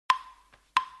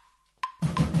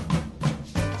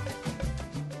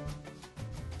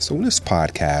So in this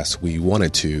podcast, we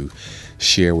wanted to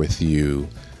share with you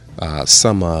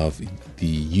some of the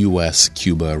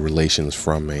U.S.-Cuba relations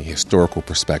from a historical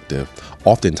perspective.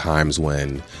 Oftentimes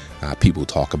when people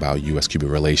talk about U.S.-Cuba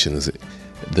relations,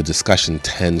 the discussion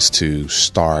tends to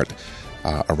start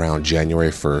around January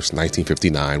 1st,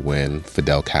 1959, when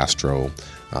Fidel Castro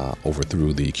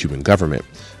overthrew the Cuban government.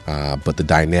 But the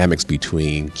dynamics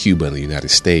between Cuba and the United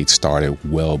States started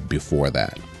well before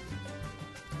that.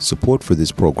 Support for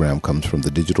this program comes from the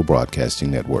Digital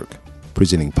Broadcasting Network,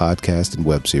 presenting podcasts and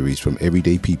web series from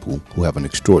everyday people who have an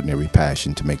extraordinary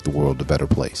passion to make the world a better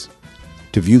place.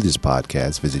 To view this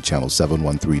podcast, visit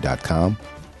channel713.com,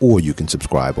 or you can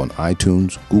subscribe on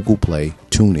iTunes, Google Play,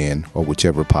 TuneIn, or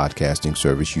whichever podcasting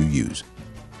service you use.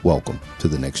 Welcome to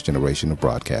the next generation of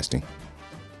broadcasting.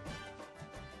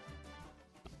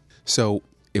 So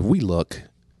if we look,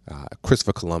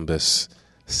 Christopher Columbus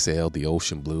sailed the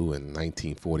ocean blue in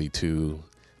 1942,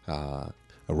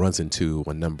 runs into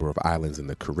a number of islands in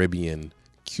the Caribbean,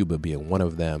 Cuba being one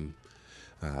of them.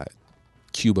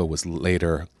 Cuba was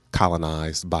later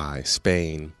colonized by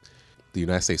Spain. The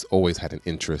United States always had an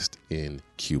interest in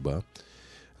Cuba.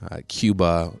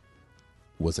 Cuba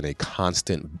was in a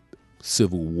constant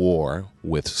civil war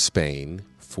with Spain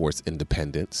for its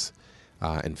independence.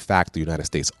 In fact, the United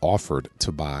States offered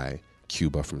to buy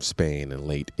Cuba from Spain in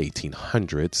late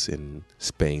 1800s, and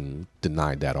Spain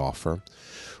denied that offer.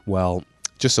 Well,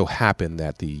 just so happened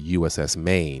that the USS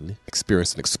Maine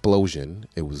experienced an explosion.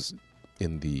 It was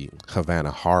in the Havana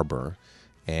harbor,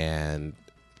 and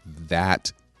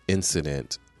that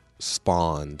incident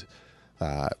spawned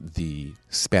the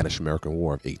Spanish-American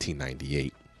War of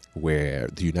 1898, where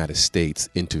the United States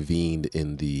intervened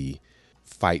in the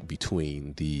fight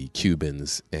between the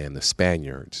Cubans and the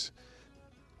Spaniards.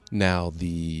 Now,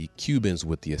 the Cubans,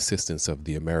 with the assistance of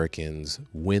the Americans,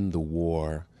 win the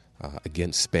war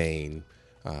against Spain.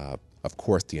 Of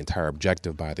course, the entire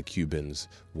objective by the Cubans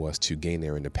was to gain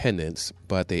their independence,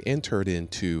 but they entered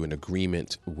into an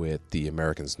agreement with the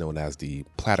Americans known as the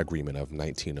Platt Agreement of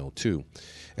 1902.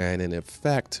 And in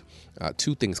effect,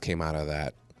 two things came out of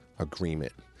that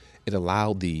agreement. It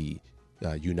allowed the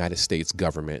United States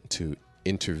government to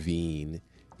intervene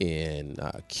in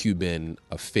Cuban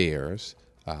affairs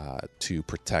to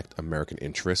protect American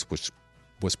interests, which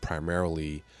was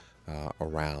primarily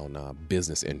around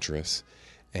business interests.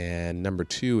 And number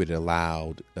two, it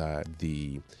allowed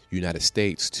the United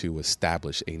States to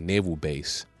establish a naval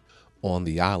base on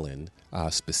the island,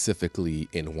 specifically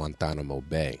in Guantanamo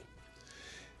Bay.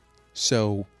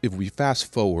 So if we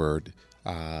fast forward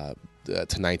to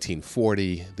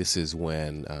 1940, this is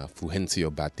when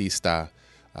Fulgencio Batista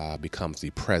becomes the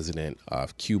president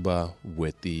of Cuba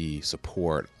with the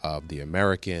support of the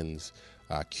Americans.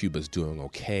 Cuba's doing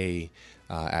okay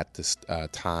at this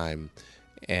time,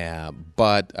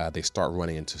 but they start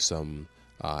running into some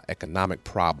economic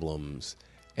problems,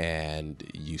 and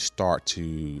you start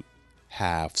to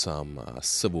have some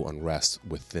civil unrest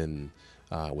within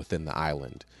the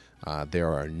island. There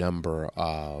are a number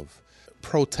of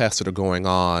protests that are going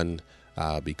on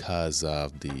because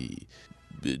of the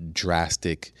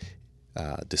drastic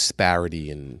disparity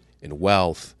in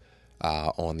wealth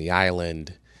on the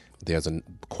island. There's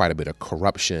quite a bit of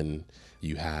corruption.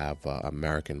 You have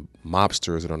American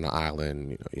mobsters that are on the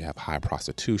island. You have high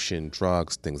prostitution,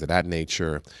 drugs, things of that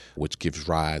nature, which gives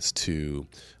rise to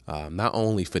not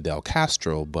only Fidel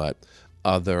Castro, but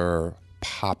other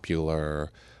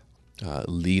popular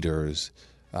leaders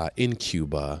in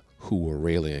Cuba who were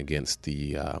railing against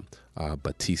the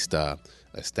Batista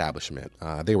establishment.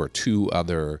 There were two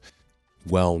other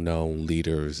well-known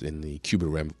leaders in the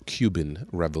Cuban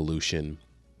Revolution,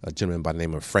 a gentleman by the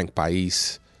name of Frank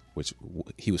País, which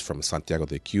he was from Santiago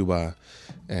de Cuba,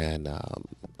 and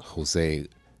Jose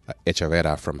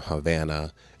Echeverria from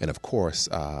Havana, and of course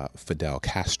Fidel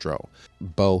Castro.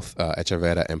 Both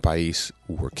Echeverria and País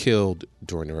were killed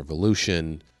during the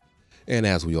revolution. And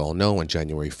as we all know, on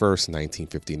January 1st,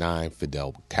 1959,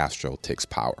 Fidel Castro takes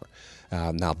power.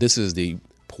 Now, this is the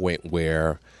point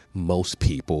where most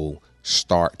people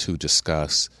start to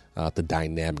discuss the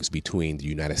dynamics between the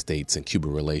United States and Cuba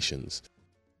relations.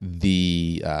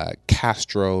 The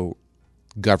Castro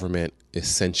government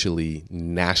essentially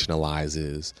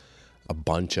nationalizes a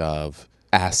bunch of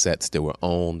assets that were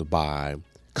owned by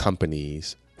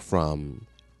companies from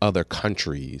other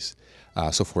countries.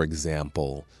 So, for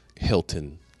example,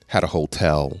 Hilton had a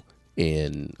hotel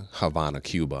in Havana,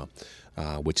 Cuba,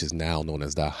 which is now known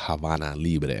as the Havana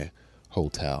Libre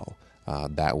Hotel.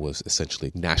 That was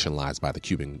essentially nationalized by the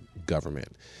Cuban government.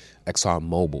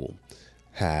 ExxonMobil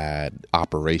had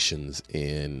operations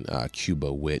in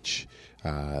Cuba, which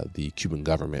the Cuban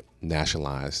government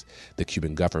nationalized. The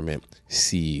Cuban government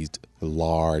seized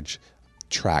large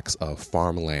tracts of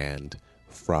farmland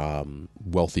from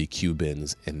wealthy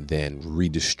Cubans and then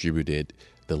redistributed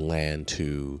the land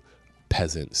to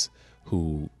peasants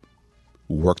who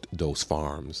worked those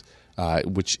farms,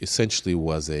 which essentially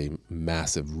was a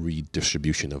massive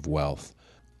redistribution of wealth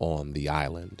on the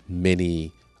island.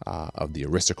 Many of the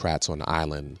aristocrats on the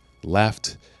island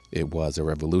left. It was a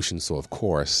revolution, so of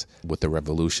course, with the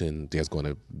revolution, there's going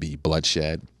to be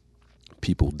bloodshed.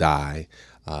 People die.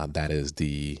 That is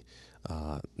the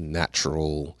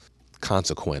natural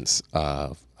consequence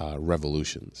of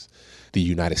revolutions. The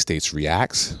United States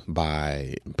reacts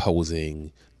by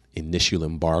imposing initial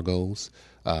embargoes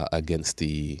against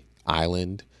the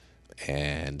island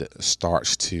and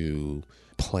starts to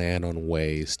plan on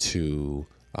ways to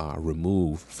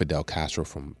remove Fidel Castro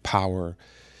from power.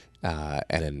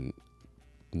 And in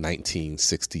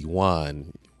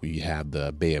 1961, we have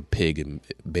the Bay of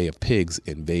Pigs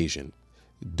invasion.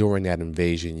 During that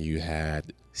invasion, you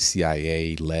had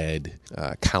CIA-led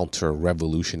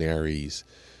counter-revolutionaries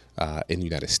in the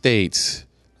United States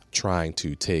trying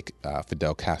to take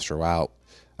Fidel Castro out.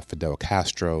 Fidel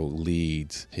Castro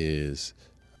leads his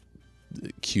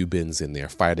Cubans in their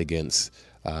fight against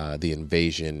the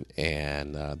invasion,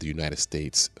 and the United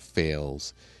States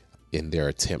fails in their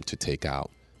attempt to take out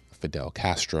Fidel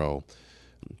Castro.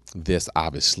 This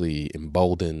obviously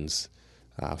emboldens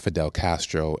Fidel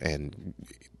Castro and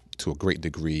to a great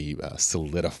degree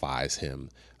solidifies him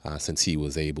since he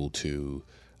was able to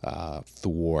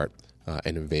thwart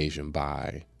an invasion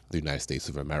by the United States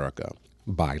of America.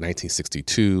 By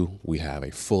 1962, we have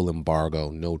a full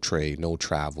embargo, no trade, no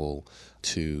travel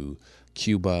to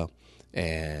Cuba.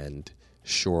 And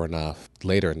sure enough,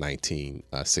 later in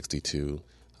 1962,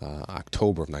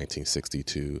 October of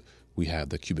 1962, we have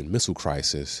the Cuban Missile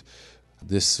Crisis.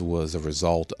 This was a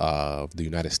result of the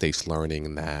United States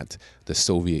learning that the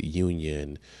Soviet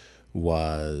Union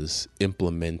was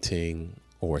implementing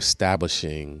or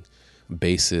establishing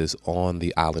bases on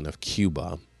the island of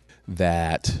Cuba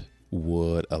that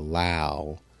would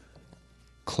allow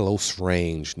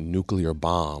close-range nuclear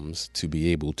bombs to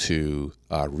be able to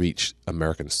reach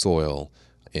American soil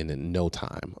in no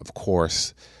time. Of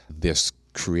course, this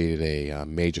created a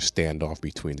major standoff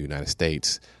between the United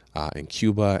States and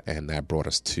Cuba, and that brought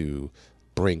us to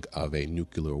brink of a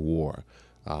nuclear war.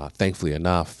 Thankfully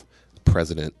enough,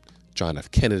 President John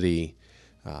F. Kennedy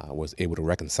was able to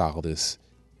reconcile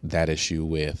that issue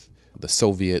with the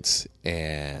Soviets,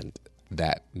 and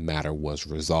that matter was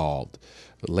resolved.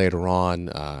 But later on,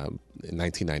 in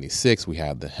 1996, we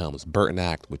have the Helms-Burton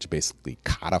Act, which basically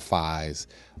codifies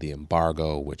the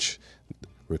embargo, which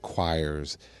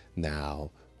requires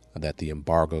now that the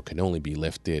embargo can only be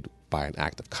lifted by an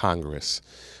act of Congress.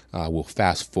 We'll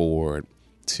fast forward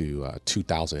to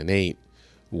 2008,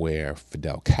 where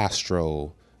Fidel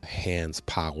Castro hands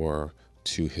power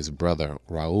to his brother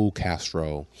Raul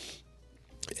Castro.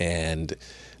 And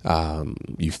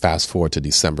you fast forward to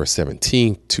December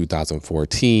 17th,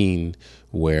 2014,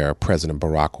 where President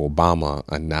Barack Obama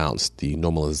announced the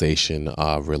normalization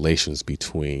of relations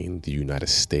between the United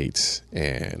States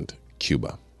and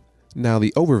Cuba. Now,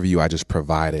 the overview I just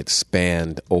provided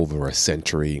spanned over a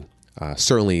century.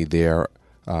 Certainly, there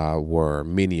were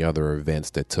many other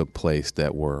events that took place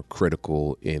that were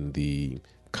critical in the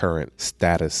current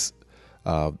status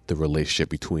of the relationship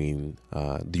between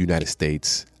the United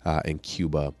States and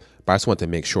Cuba. But I just want to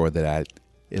make sure that I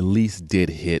at least did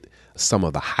hit some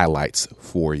of the highlights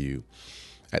for you.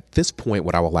 At this point,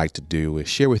 what I would like to do is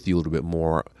share with you a little bit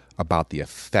more about the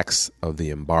effects of the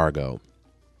embargo.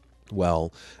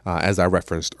 Well, as I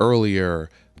referenced earlier,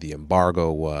 the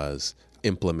embargo was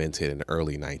implemented in the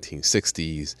early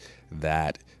 1960s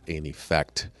that, in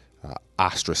effect,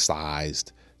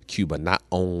 ostracized Cuba not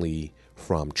only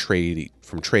from trade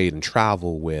and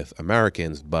travel with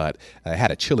Americans, but it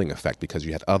had a chilling effect because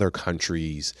you had other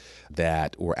countries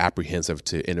that were apprehensive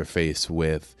to interface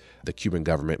with the Cuban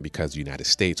government because the United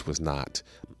States was not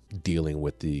dealing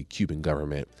with the Cuban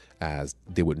government as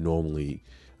they would normally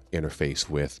interface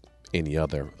with any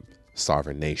other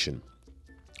sovereign nation.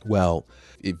 Well,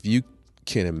 if you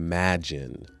can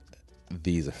imagine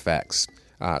these effects,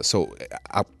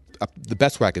 the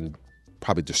best way I can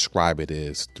probably describe it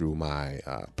is through my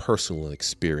personal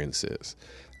experiences.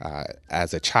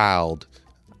 As a child,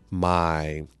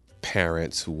 my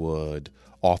parents would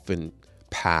often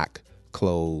pack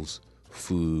clothes,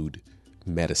 food,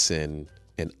 medicine,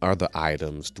 and other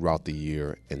items throughout the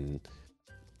year and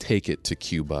take it to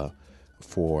Cuba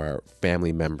for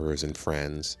family members and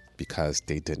friends because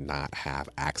they did not have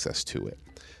access to it.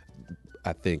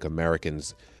 I think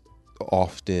Americans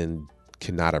often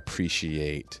cannot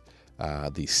appreciate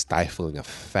the stifling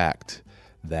effect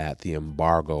that the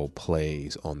embargo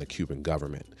plays on the Cuban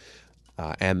government,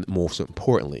 and most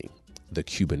importantly, the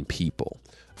Cuban people.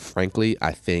 Frankly,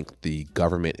 I think the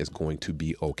government is going to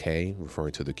be okay,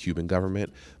 referring to the Cuban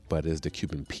government, but it's the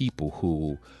Cuban people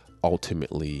who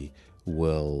ultimately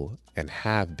will and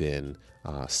have been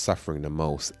suffering the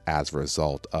most as a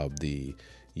result of the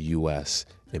U.S.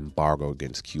 embargo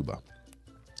against Cuba.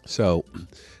 So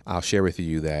I'll share with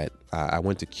you that I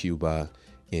went to Cuba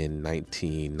in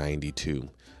 1992.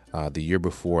 The year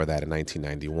before that, in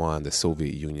 1991, the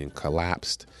Soviet Union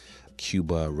collapsed.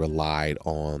 Cuba relied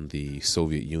on the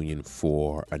Soviet Union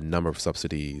for a number of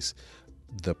subsidies.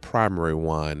 The primary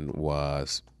one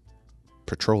was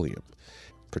petroleum.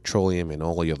 Petroleum and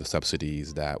all the other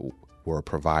subsidies that were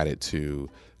provided to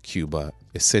Cuba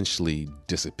essentially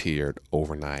disappeared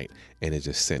overnight, and it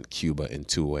just sent Cuba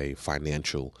into a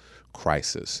financial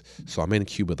crisis. So I'm in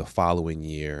Cuba the following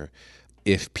year.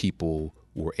 If people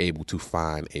were able to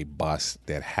find a bus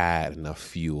that had enough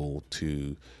fuel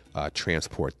to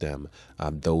transport them,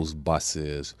 those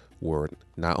buses were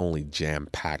not only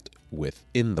jam-packed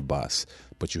within the bus,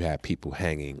 but you had people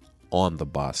hanging on the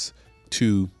bus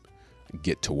to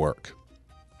get to work.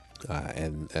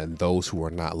 And those who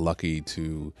were not lucky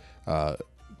to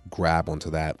grab onto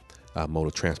that mode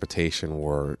of transportation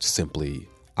were simply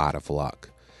out of luck.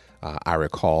 I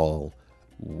recall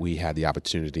we had the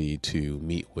opportunity to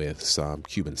meet with some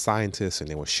Cuban scientists, and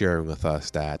they were sharing with us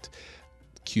that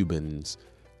Cubans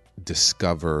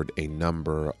discovered a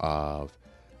number of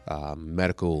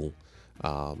medical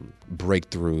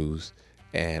breakthroughs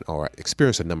or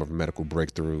experienced a number of medical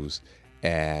breakthroughs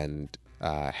and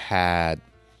had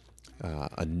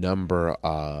a number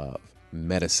of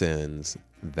medicines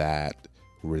that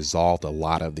resolved a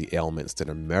lot of the ailments that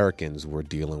Americans were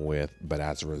dealing with. But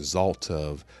as a result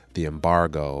of the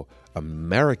embargo,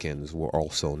 Americans were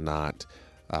also not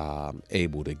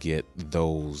able to get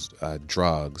those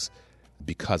drugs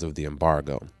because of the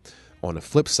embargo. On the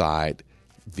flip side,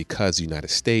 because the United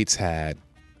States had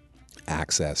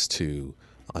access to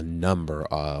a number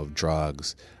of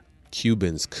drugs,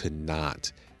 Cubans could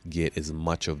not get as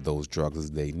much of those drugs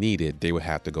as they needed. They would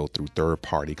have to go through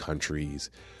third-party countries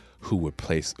who would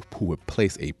place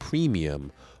a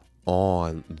premium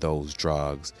on those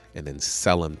drugs and then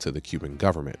sell them to the Cuban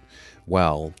government.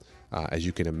 Well, as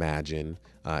you can imagine,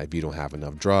 if you don't have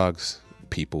enough drugs,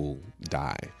 people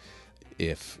die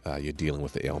if you're dealing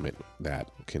with an ailment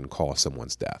that can cause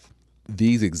someone's death.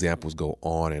 These examples go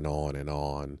on and on and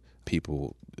on.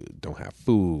 People don't have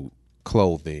food,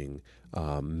 clothing,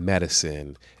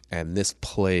 medicine, and this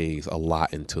plays a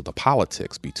lot into the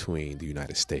politics between the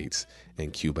United States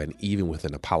and Cuba, and even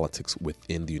within the politics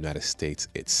within the United States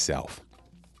itself.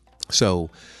 So,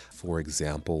 for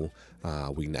example,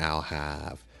 we now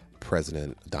have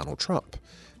President Donald Trump,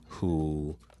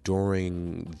 who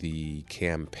during the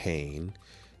campaign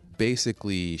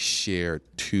basically shared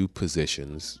two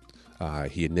positions.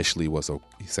 He initially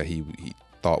he said he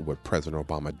thought what President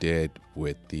Obama did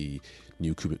with the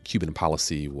new Cuban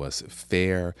policy was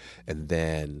fair, and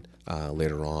then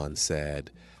later on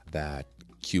said that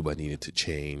Cuba needed to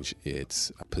change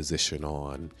its position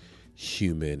on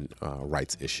human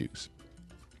rights issues.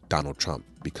 Donald Trump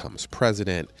becomes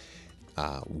president,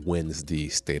 wins the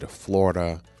state of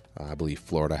Florida. I believe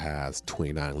Florida has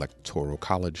 29 electoral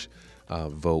college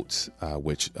votes,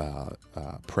 which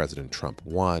President Trump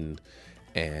won.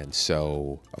 And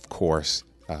so, of course,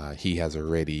 he has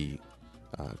already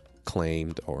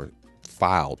claimed or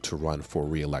filed to run for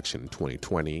re-election in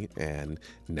 2020, and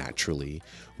naturally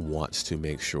wants to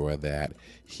make sure that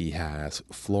he has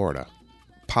Florida.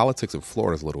 Politics in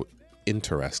Florida is a little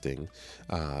interesting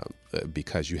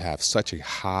because you have such a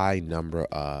high number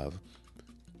of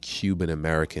Cuban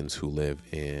Americans who live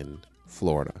in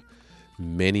Florida.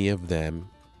 Many of them,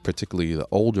 particularly the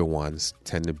older ones,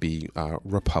 tend to be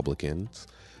Republicans.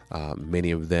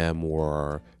 Many of them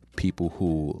were people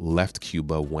who left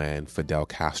Cuba when Fidel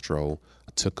Castro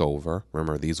took over.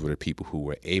 Remember, these were the people who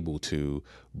were able to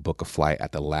book a flight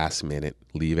at the last minute,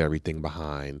 leave everything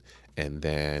behind, and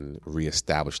then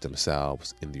reestablish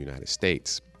themselves in the United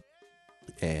States.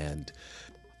 And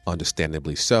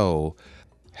understandably so,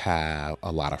 have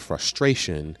a lot of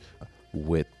frustration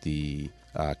with the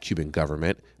Cuban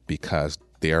government because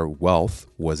their wealth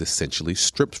was essentially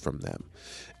stripped from them.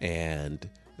 And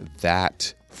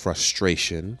that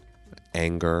frustration,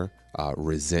 anger,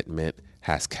 resentment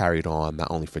has carried on not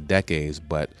only for decades,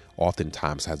 but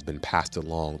oftentimes has been passed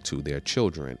along to their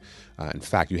children. In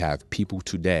fact, you have people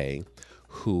today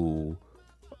who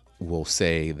will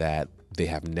say that they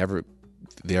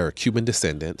are Cuban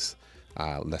descendants.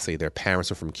 Let's say their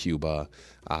parents are from Cuba.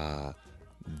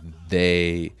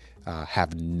 They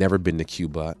have never been to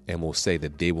Cuba, and will say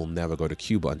that they will never go to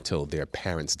Cuba until their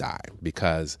parents die,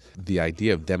 because the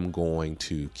idea of them going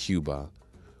to Cuba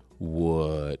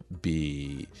would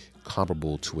be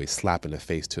comparable to a slap in the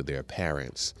face to their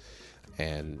parents.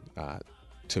 And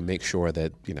to make sure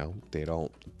that, they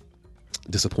don't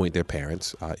disappoint their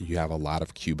parents, you have a lot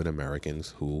of Cuban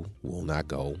Americans who will not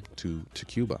go to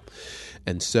Cuba.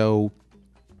 And so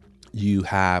you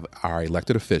have our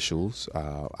elected officials.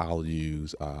 I'll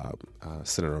use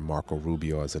Senator Marco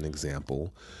Rubio as an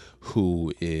example,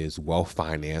 who is well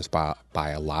financed by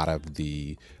a lot of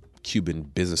the Cuban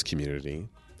business community.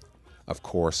 Of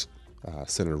course,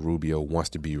 Senator Rubio wants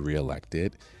to be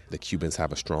reelected. The Cubans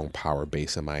have a strong power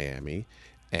base in Miami,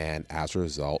 and as a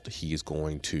result, he is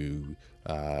going to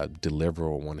deliver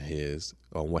on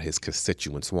what his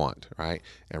constituents want, right?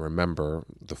 And remember,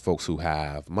 the folks who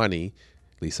have money,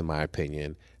 at least in my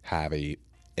opinion, have an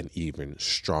even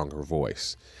stronger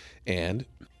voice. And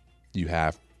you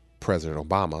have President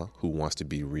Obama, who wants to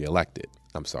be reelected.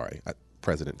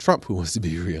 President Trump, who wants to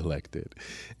be reelected.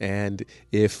 And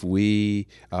if we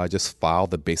just follow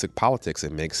the basic politics,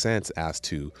 it makes sense as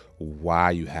to why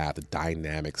you have the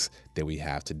dynamics that we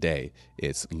have today.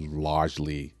 It's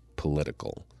largely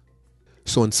political.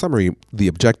 So in summary, the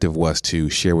objective was to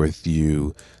share with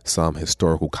you some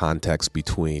historical context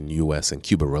between U.S. and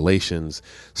Cuba relations,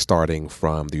 starting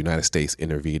from the United States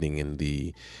intervening in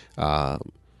the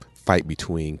fight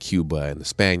between Cuba and the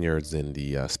Spaniards in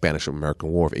the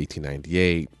Spanish-American War of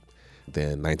 1898,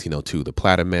 then 1902, the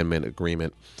Platt Amendment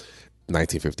Agreement,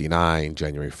 1959,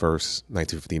 January 1st,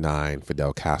 1959,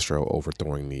 Fidel Castro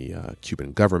overthrowing the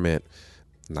Cuban government.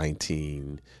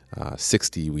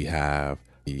 1960, we have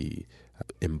the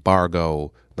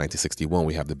embargo. 1961,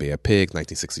 we have the Bay of Pigs.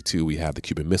 1962, we have the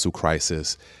Cuban Missile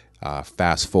Crisis.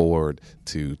 Fast forward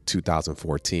to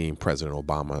 2014, President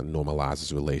Obama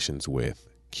normalizes relations with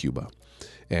Cuba.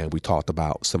 And we talked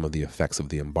about some of the effects of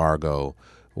the embargo,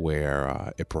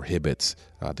 where it prohibits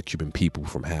the Cuban people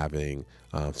from having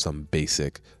some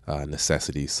basic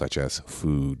necessities such as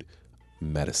food,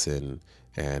 medicine,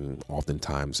 and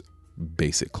oftentimes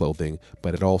basic clothing.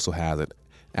 But it also has an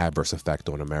adverse effect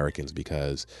on Americans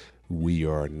because we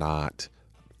are not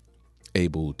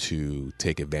able to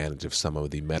take advantage of some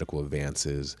of the medical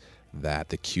advances that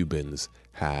the Cubans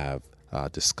have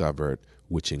discovered,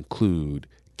 which include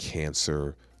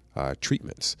cancer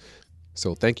treatments.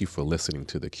 So thank you for listening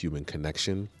to the Cuban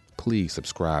Connection. Please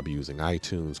subscribe using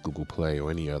iTunes, Google Play, or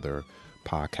any other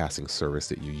podcasting service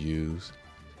that you use.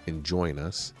 And join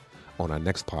us on our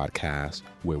next podcast,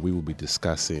 where we will be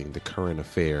discussing the current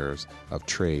affairs of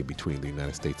trade between the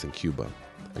United States and Cuba.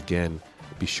 Again,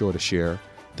 be sure to share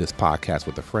this podcast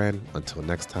with a friend. Until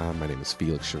next time, my name is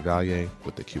Felix Chevalier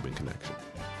with the Cuban Connection.